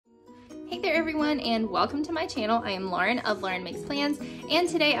Hey there everyone, and welcome to my channel. I am Lauren of Lauren Makes Plans, and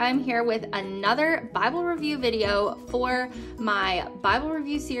today I'm here with another Bible review video for my Bible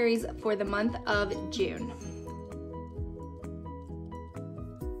review series for the month of June.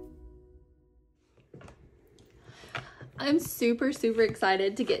 I'm super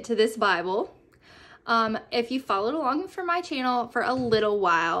excited to get to this Bible. If you followed along for my channel for a little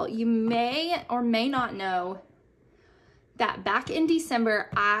while, you may or may not know that back in December,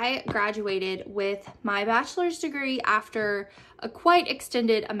 I graduated with my bachelor's degree after a quite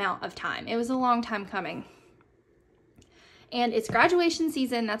extended amount of time. It was a long time coming. And it's graduation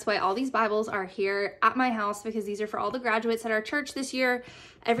season. That's why all these Bibles are here at my house, because these are for all the graduates at our church this year.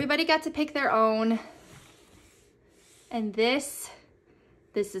 Everybody got to pick their own. And this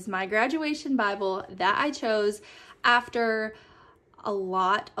is my graduation Bible that I chose after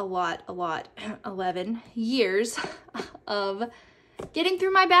 11 years of getting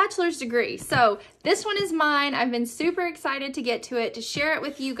through my bachelor's degree. So this one is mine. I've been super excited to get to it, to share it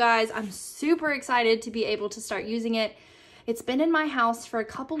with you guys. I'm super excited to be able to start using it. It's been in my house for a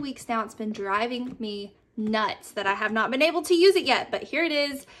couple weeks now. It's been driving me nuts that I have not been able to use it yet, but here it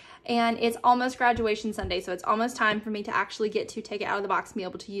is. And it's almost graduation Sunday, so it's almost time for me to actually get to take it out of the box and be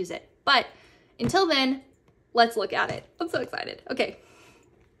able to use it. But until then, let's look at it. I'm so excited. Okay.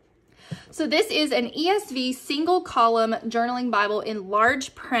 So this is an ESV single column journaling Bible in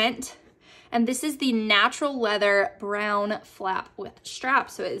large print. And this is the natural leather brown flap with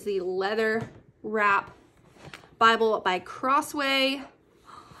straps. So it is the leather wrap Bible by Crossway.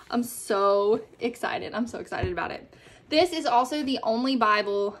 I'm so excited. I'm so excited about it. This is also the only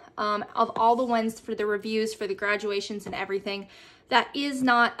Bible of all the ones for the reviews, for the graduations and everything, that is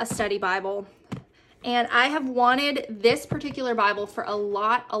not a study Bible. And I have wanted this particular Bible for a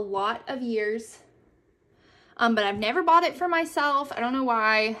lot of years, but I've never bought it for myself. I don't know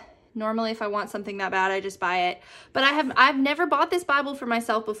why. Normally, if I want something that bad, I just buy it. But I've never bought this Bible for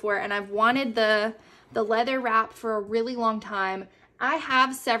myself before, and I've wanted the leather wrap for a really long time. I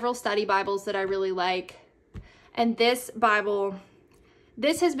have several study Bibles that I really like, and this Bible,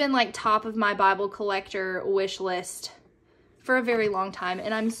 this has been like top of my Bible collector wish list for a very long time,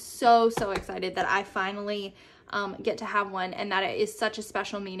 and I'm so excited that I finally get to have one, and that it is such a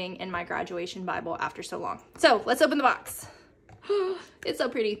special meaning in my graduation Bible after so long. So let's open the box. It's so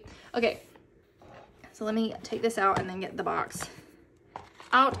pretty. Okay, so let me take this out and then get the box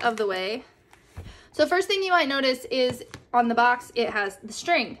out of the way. So first thing you might notice is on the box it has the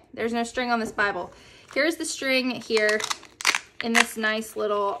string. There's no string on this Bible. Here's the string here in this nice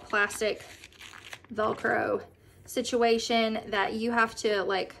little plastic Velcro situation that you have to,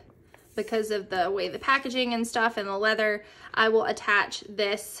 like, because of the way the packaging and stuff and the leather, I will attach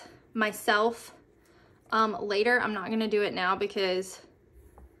this myself later. I'm not going to do it now because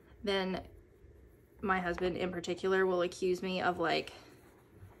then my husband in particular will accuse me of like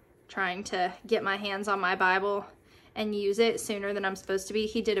trying to get my hands on my Bible and use it sooner than I'm supposed to be.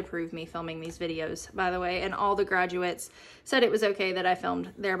 He did approve me filming these videos, by the way, and all the graduates said it was okay that I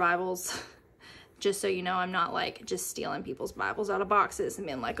filmed their Bibles. Just so you know, I'm not like just stealing people's Bibles out of boxes and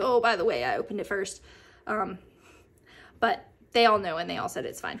being like, oh, by the way, I opened it first. But they all know, and they all said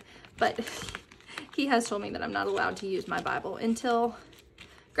it's fine. But he has told me that I'm not allowed to use my Bible until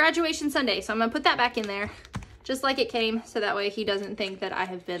graduation Sunday. So I'm gonna put that back in there just like it came, so that way he doesn't think that I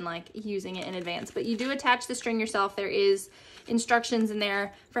have been like using it in advance. But you do attach the string yourself. There is instructions in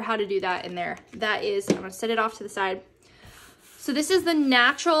there for how to do that in there. That is, I'm gonna set it off to the side. So this is the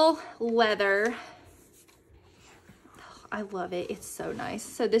natural leather. I love it. It's so nice.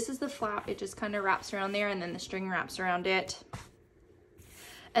 So this is the flap. It just kind of wraps around there, and then the string wraps around it.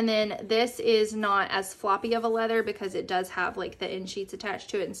 And then this is not as floppy of a leather because it does have like the end sheets attached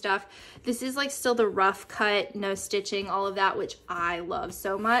to it and stuff. This is like still the rough cut, no stitching, all of that, which I love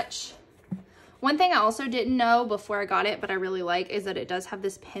so much. One thing I also didn't know before I got it, but I really like, is that it does have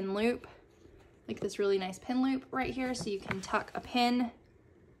this pin loop. Like this really nice pin loop right here, so you can tuck a pin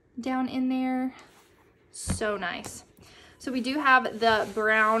down in there. So nice. So we do have the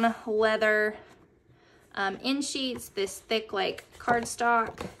brown leather end sheets, this thick like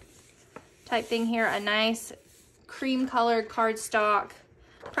cardstock type thing here, a nice cream colored cardstock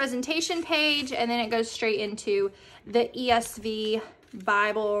presentation page, and then it goes straight into the ESV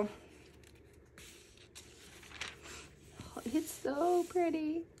Bible. Oh, it's so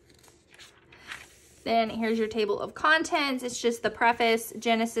pretty. Then here's your table of contents. It's just the preface,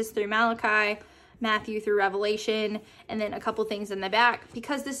 Genesis through Malachi, Matthew through Revelation, and then a couple things in the back.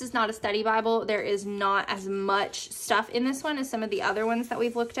 Because this is not a study Bible, there is not as much stuff in this one as some of the other ones that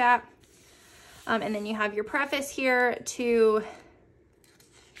we've looked at. And then you have your preface here to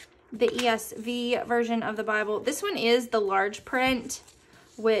the ESV version of the Bible. This one is the large print,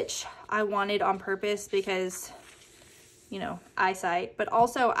 which I wanted on purpose because, you know, eyesight. But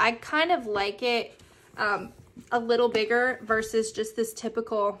also, I kind of like it a little bigger versus just this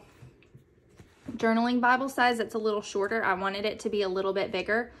typical journaling Bible size that's a little shorter. I wanted it to be a little bit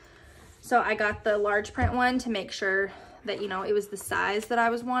bigger. So I got the large print one to make sure that, you know, it was the size that I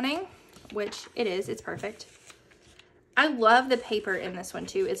was wanting, which it is. It's perfect. I love the paper in this one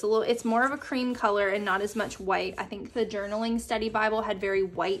too. It's more of a cream color and not as much white. I think the journaling study Bible had very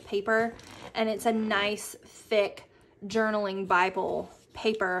white paper, and it's a nice thick journaling Bible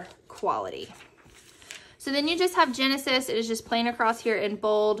paper quality. So then you just have Genesis. It is just plain across here in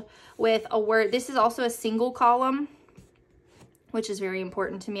bold with a word. This is also a single column, which is very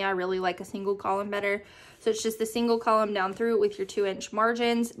important to me. I really like a single column better. So it's just the single column down through with your 2-inch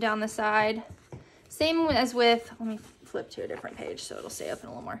margins down the side. Same as with, let me flip to a different page so it'll stay open a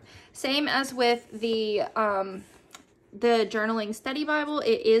little more. Same as with the journaling study Bible.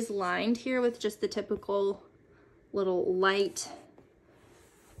 It is lined here with just the typical little light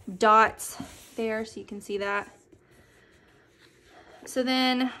dots there, so you can see that. So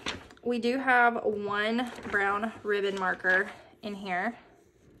then we do have one brown ribbon marker in here.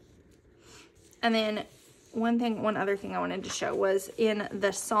 And then one other thing I wanted to show was in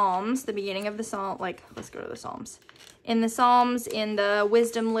the Psalms, the beginning of the Psalm, like, let's go to the Psalms. In the Psalms, in the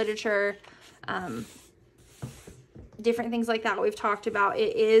wisdom literature, different things like that we've talked about,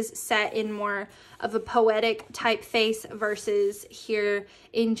 it is set in more of a poetic typeface versus here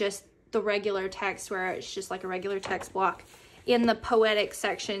in just the regular text where it's just like a regular text block. In the poetic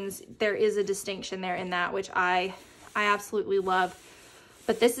sections, there is a distinction there in that, which I absolutely love.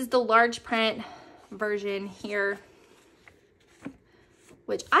 But this is the large print version here,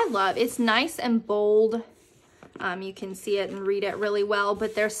 which I love. It's nice and bold. You can see it and read it really well,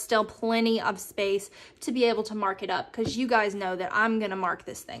 but there's still plenty of space to be able to mark it up, because you guys know that I'm going to mark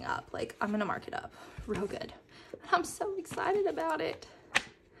this thing up. Like, I'm going to mark it up real good. I'm so excited about it.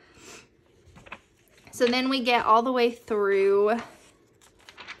 So then we get all the way through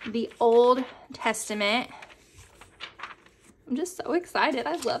the Old Testament. I'm just so excited.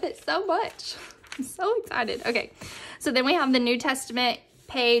 I love it so much. I'm so excited. Okay, so then we have the New Testament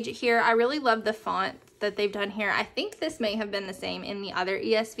page here. I really love the font that they've done here. I think this may have been the same in the other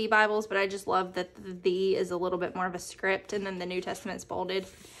ESV Bibles, but I just love that the is a little bit more of a script, and then the New Testament's bolded.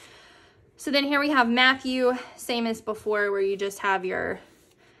 So then here we have Matthew, same as before, where you just have your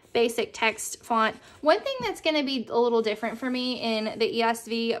basic text font. One thing that's going to be a little different for me in the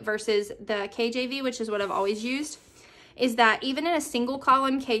ESV versus the KJV, which is what I've always used, is that even in a single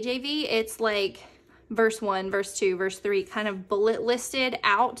column KJV, it's like verse 1, verse 2, verse 3, kind of bullet listed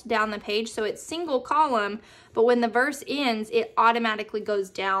out down the page. So it's single column, but when the verse ends, it automatically goes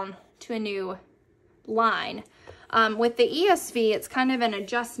down to a new line. With the ESV, it's kind of an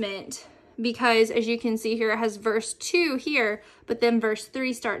adjustment, because as you can see here, it has verse 2 here, but then verse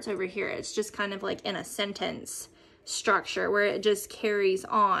 3 starts over here. It's just kind of like in a sentence structure where it just carries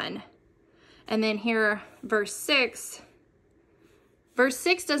on. And then here, verse 6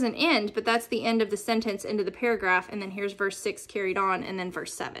 doesn't end, but that's the end of the sentence, end of the paragraph. And then here's verse 6 carried on, and then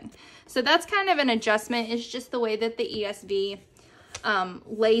verse 7. So that's kind of an adjustment. It's just the way that the ESV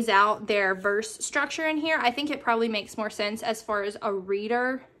lays out their verse structure in here. I think it probably makes more sense as far as a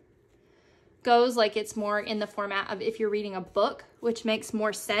reader goes. Like, it's more in the format of if you're reading a book, which makes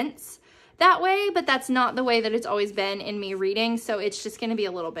more sense that way, but that's not the way that it's always been in me reading. So it's just going to be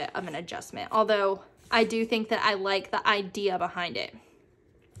a little bit of an adjustment, although I do think that I like the idea behind it.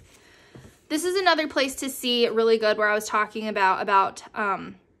 This is another place to see really good where I was talking about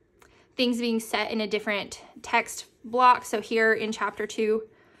things being set in a different text block. So here in chapter 2,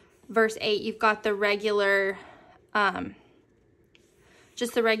 verse 8, you've got the regular,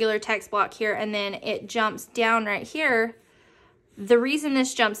 just the regular text block here, and then it jumps down right here. The reason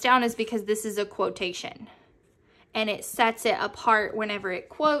this jumps down is because this is a quotation, and it sets it apart whenever it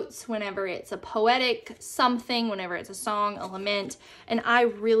quotes, whenever it's a poetic something, whenever it's a song, a lament. And I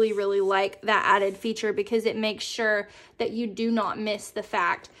really, really like that added feature, because it makes sure that you do not miss the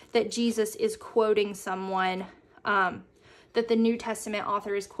fact that Jesus is quoting someone, that the New Testament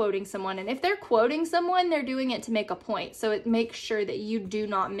author is quoting someone. And if they're quoting someone, they're doing it to make a point. So it makes sure that you do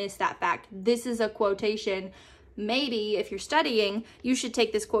not miss that fact. This is a quotation. Maybe if you're studying, you should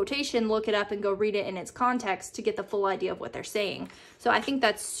take this quotation, look it up, and go read it in its context to get the full idea of what they're saying. So I think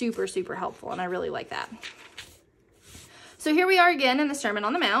that's super, super helpful, and I really like that. So here we are again in the Sermon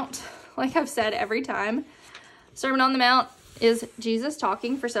on the Mount. Like I've said every time, Sermon on the Mount is Jesus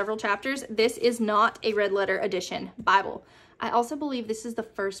talking for several chapters. This is not a red letter edition Bible. I also believe this is the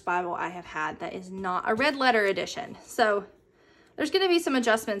first Bible I have had that is not a red letter edition. So there's going to be some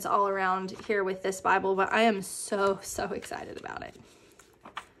adjustments all around here with this Bible, but I am so excited about it.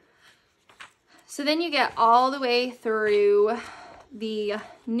 So then you get all the way through the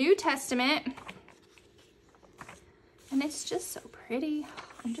New Testament, and it's just so pretty.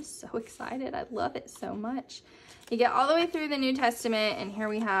 I'm just so excited. I love it so much. You get all the way through the New Testament, and here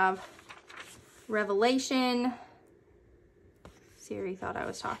we have Revelation. Siri thought I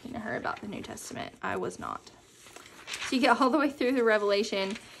was talking to her about the New Testament. I was not. So you get all the way through the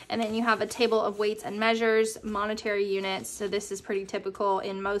Revelation, and then you have a table of weights and measures, monetary units. So this is pretty typical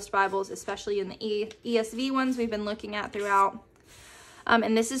in most Bibles, especially in the ESV ones we've been looking at throughout.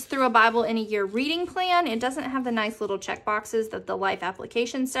 And this is through a Bible in a Year reading plan. It doesn't have the nice little check boxes that the Life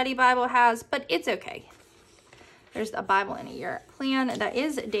Application Study Bible has, but it's okay. There's a Bible in a Year plan that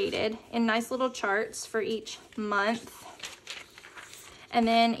is dated in nice little charts for each month. And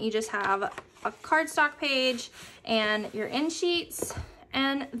then you just have a cardstock page and your end sheets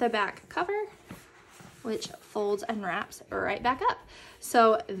and the back cover, which folds and wraps right back up.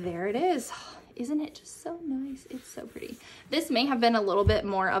 So there it is. Isn't it just so nice? It's so pretty. This may have been a little bit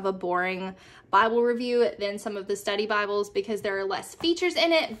more of a boring Bible review than some of the study Bibles because there are less features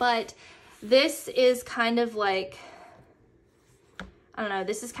in it, but this is kind of like, I don't know,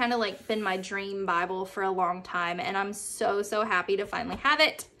 this has kind of like been my dream Bible for a long time, and I'm so happy to finally have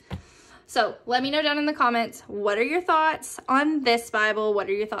it. So let me know down in the comments, what are your thoughts on this Bible? What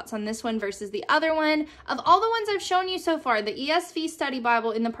are your thoughts on this one versus the other one? Of all the ones I've shown you so far, the ESV Study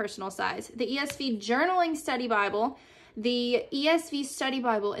Bible in the personal size, the ESV Journaling Study Bible, the ESV Study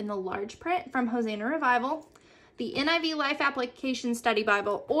Bible in the large print from Hosanna Revival, the NIV Life Application Study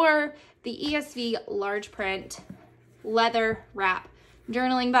Bible, or the ESV large print leather wrap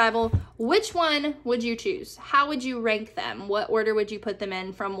journaling Bible, which one would you choose? How would you rank them? What order would you put them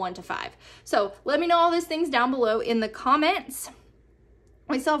in from 1 to 5? So let me know all those things down below in the comments.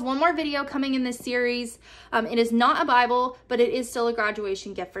 We still have one more video coming in this series. It is not a Bible, but it is still a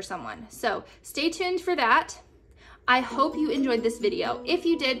graduation gift for someone. So stay tuned for that. I hope you enjoyed this video. If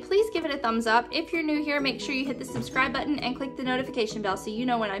you did, please give it a thumbs up. If you're new here, make sure you hit the subscribe button and click the notification bell so you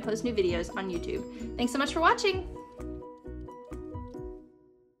know when I post new videos on YouTube. Thanks so much for watching.